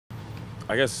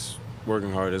I guess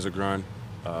working hard is a grind.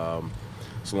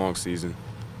 It's a long season.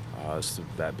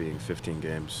 That being 15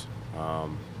 games. We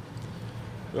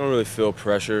don't really feel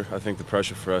pressure. I think the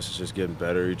pressure for us is just getting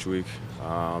better each week,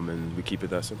 and we keep it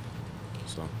that simple.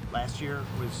 So. Last year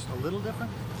was a little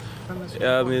different from this.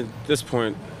 Yeah, I mean, this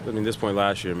point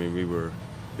last year, I mean,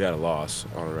 we had a loss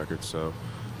on the record, so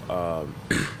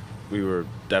we were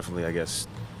definitely, I guess,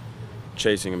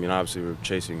 chasing. I mean, obviously, we were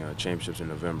chasing championships in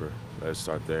November. Let's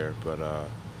start there, but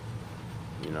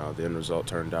you know, the end result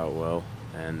turned out well,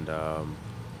 and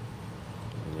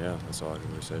yeah, that's all I can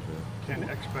really say for that. Can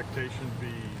expectation be,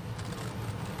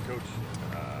 Coach,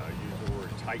 use the word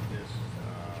tightness,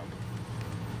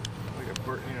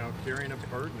 like carrying a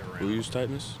burden around? Who used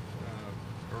tightness?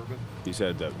 Urban. You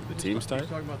said that the team's tight? He's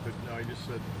talking about no, I just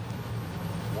said,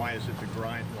 why is it the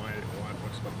grind?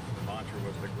 What's the mantra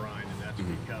was the grind, and that's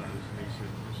because, and he said,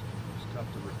 it's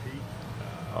tough to repeat.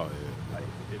 Oh, yeah.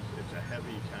 It's a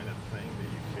heavy kind of thing that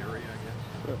you carry,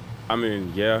 I guess. I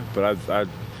mean, yeah, but I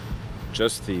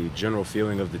just the general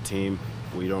feeling of the team,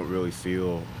 we don't really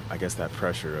feel, I guess, that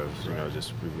pressure of, you know,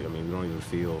 just, I mean, we don't even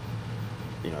feel,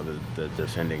 you know, the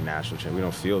defending national champ. We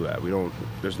don't feel that.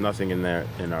 There's nothing in there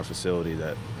in our facility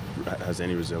that has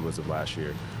any resemblance of last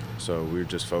year. So we're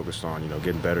just focused on, you know,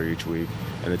 getting better each week.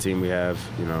 And the team we have,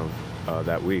 you know,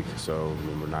 that week. So, I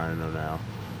mean, we're 9-0 now.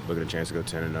 Looking at a chance to go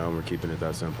 10-0, and we're keeping it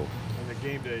that simple. And the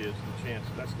game day is the chance.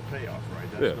 That's the payoff,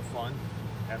 right? That's the fun.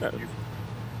 After you've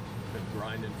been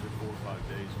grinding for 4 or 5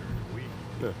 days during the week.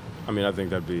 Yeah. I mean, I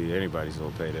think that'd be anybody's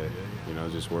little payday. You know,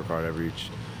 just work hard every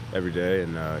day,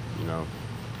 and you know,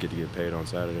 get paid on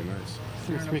Saturday nights.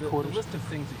 The list of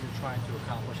things that you're trying to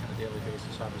accomplish on a daily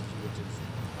basis, obviously, which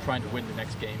is trying to win the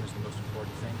next game is the most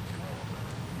important thing.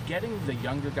 Getting the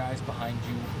younger guys behind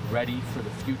you ready for the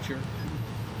future,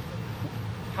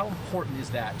 how important is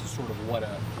that to sort of what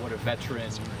a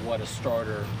veteran, what a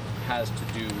starter has to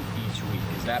do each week?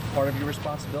 Is that part of your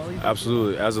responsibility?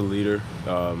 Absolutely. As a leader,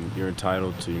 you're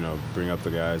entitled to, you know, bring up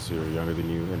the guys who are younger than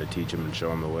you and to teach them and show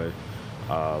them the way.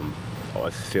 I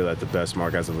feel that the best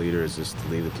mark as a leader is just to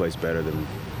leave the place better than,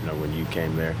 you know, when you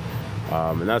came there.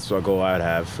 And that's a goal I'd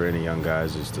have for any young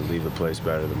guys, is to leave the place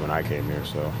better than when I came here.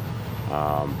 So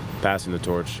passing the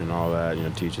torch and all that, you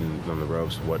know, teaching them the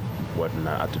ropes, what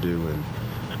not to do, and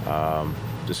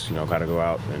just, you know, kind of go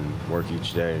out and work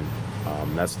each day.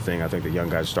 And that's the thing I think the young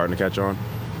guys are starting to catch on.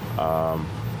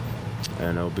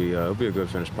 And it'll be a good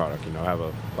finished product. You know, I have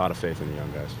a lot of faith in the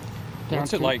young guys.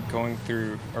 What's it like going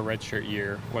through a redshirt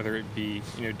year, whether it be,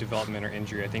 you know, development or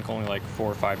injury? I think only like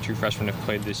 4 or 5 true freshmen have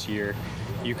played this year.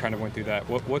 You kind of went through that.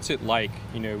 What's it like,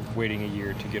 you know, waiting a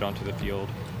year to get onto the field?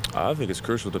 I think it's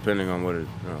crucial depending on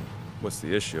what's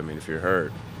the issue. I mean, if you're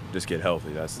hurt, just get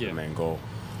healthy. That's the main goal.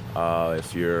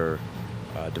 If you're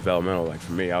developmental, like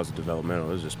for me, I was a developmental.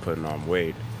 It was just putting on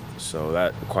weight, so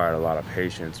that required a lot of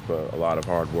patience, but a lot of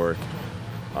hard work.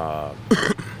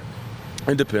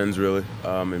 It depends, really.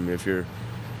 I mean, if you're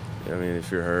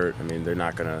hurt, I mean, they're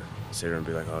not gonna sit there and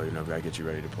be like, oh, you know, we gotta get you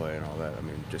ready to play and all that. I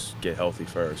mean, just get healthy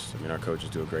first. I mean, our coaches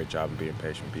do a great job of being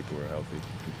patient with people who are healthy.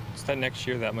 Is that next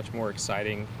year that much more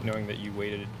exciting, knowing that you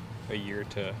waited a year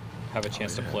to have a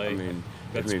chance to play? I mean,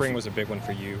 spring was a big one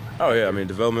for you. Oh yeah, I mean,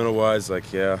 developmental-wise,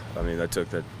 like I mean, I took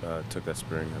that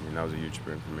spring. I mean, that was a huge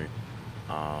spring for me.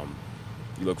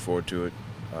 You look forward to it,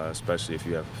 especially if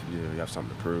you have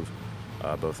something to prove.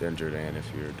 Both injured and if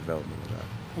you're developmental guy.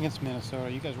 Against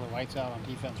Minnesota, you guys were lights out on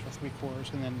defense for 3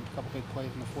 quarters and then a couple big plays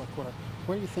in the 4th quarter.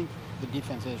 Where do you think the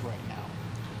defense is right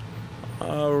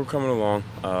now? We're coming along.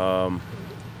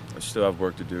 I still have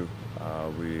work to do.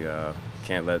 We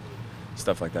can't let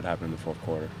stuff like that happen in the 4th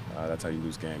quarter. That's how you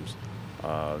lose games.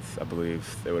 I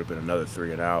believe there would have been another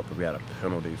 3 and out, but we had a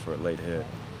penalty for a late hit.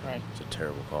 Right. It's a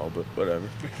terrible call, but whatever.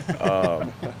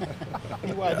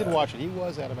 I did watch it. He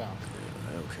was out of bounds.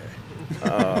 Okay.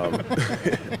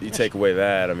 You take away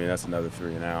that, I mean, that's another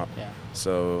 3 and out. Yeah.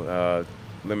 So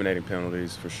eliminating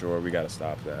penalties for sure. We got to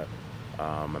stop that.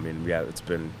 I mean, it's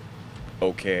been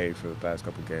okay for the past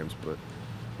couple games, but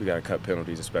we got to cut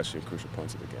penalties, especially in crucial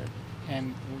points of the game.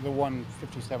 And the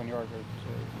 157-yarder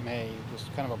to May was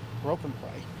kind of a broken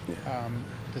play. Yeah.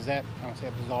 Does that, I don't say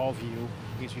absolve you,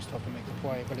 because you still have to make the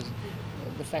play, but is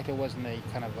the fact it wasn't a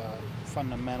kind of a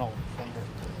fundamental thing,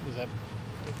 or is that,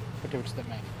 what difference does that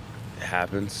make? It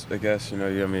happens, I guess. You know,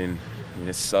 I mean,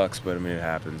 it sucks, but I mean, it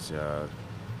happens.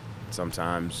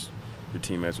 Sometimes your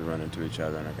teammates will run into each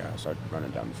other, and I gotta start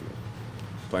running down the field.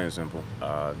 Plain and simple.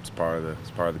 It's part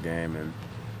of the game, and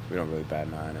we don't really bat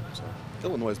an eye on it. So.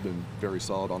 Illinois has been very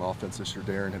solid on offense this year.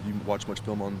 Darron, have you watched much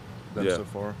film on them so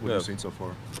far? What have you seen so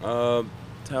far?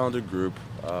 talented group.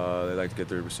 They like to get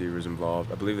their receivers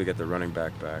involved. I believe they get the running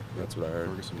back back. That's what I heard.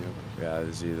 Ferguson, Yeah,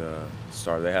 is he the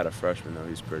starter? They had a freshman though.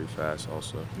 He's pretty fast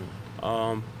also.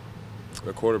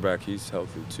 The quarterback, he's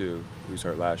healthy too. He was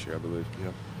hurt last year, I believe.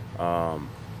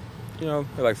 You know,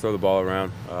 they like to throw the ball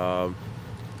around.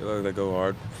 They go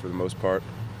hard for the most part.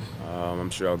 I'm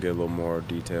sure I'll get a little more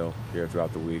detail here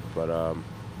throughout the week, but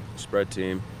spread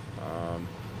team,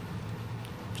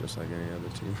 just like any other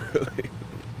team, really.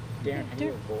 Darron, how do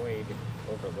you avoid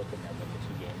overlooking them with the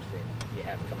 2 games that you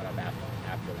have coming up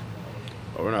after them?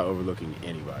 Oh, we're not overlooking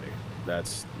anybody.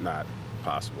 That's not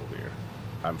possible here.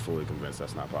 I'm fully convinced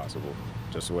that's not possible.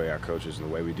 Just the way our coaches and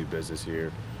the way we do business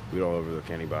here, we don't overlook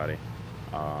anybody.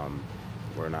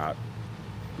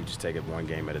 We just take it one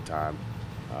game at a time.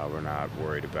 We're not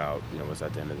worried about, you know, what's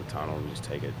at the end of the tunnel. We just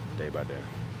take it day by day.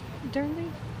 Darron, they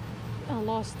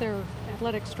lost their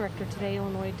athletics director today,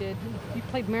 Illinois did. You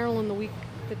played Maryland the week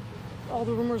that all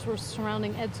the rumors were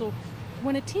surrounding Edsel.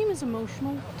 When a team is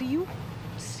emotional, do you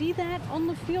see that on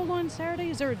the field on Saturday?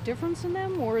 Is there a difference in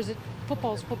them, or is it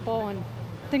football's football and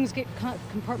things get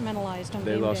compartmentalized on game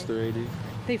day? They lost their AD?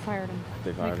 They fired him.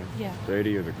 They fired him? Yeah. Their AD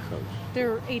or the coach?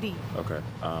 Their AD. Okay.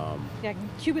 Yeah,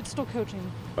 Cubitt's still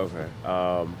coaching. Okay.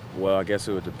 Well, I guess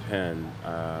it would depend.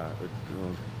 I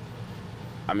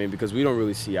mean, because we don't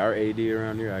really see our AD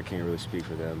around here, I can't really speak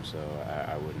for them, so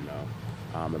I wouldn't know.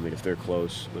 I mean, if they're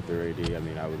close with their AD, I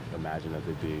mean, I would imagine that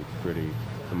they'd be pretty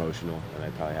emotional, and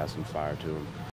they'd probably have some fire to them.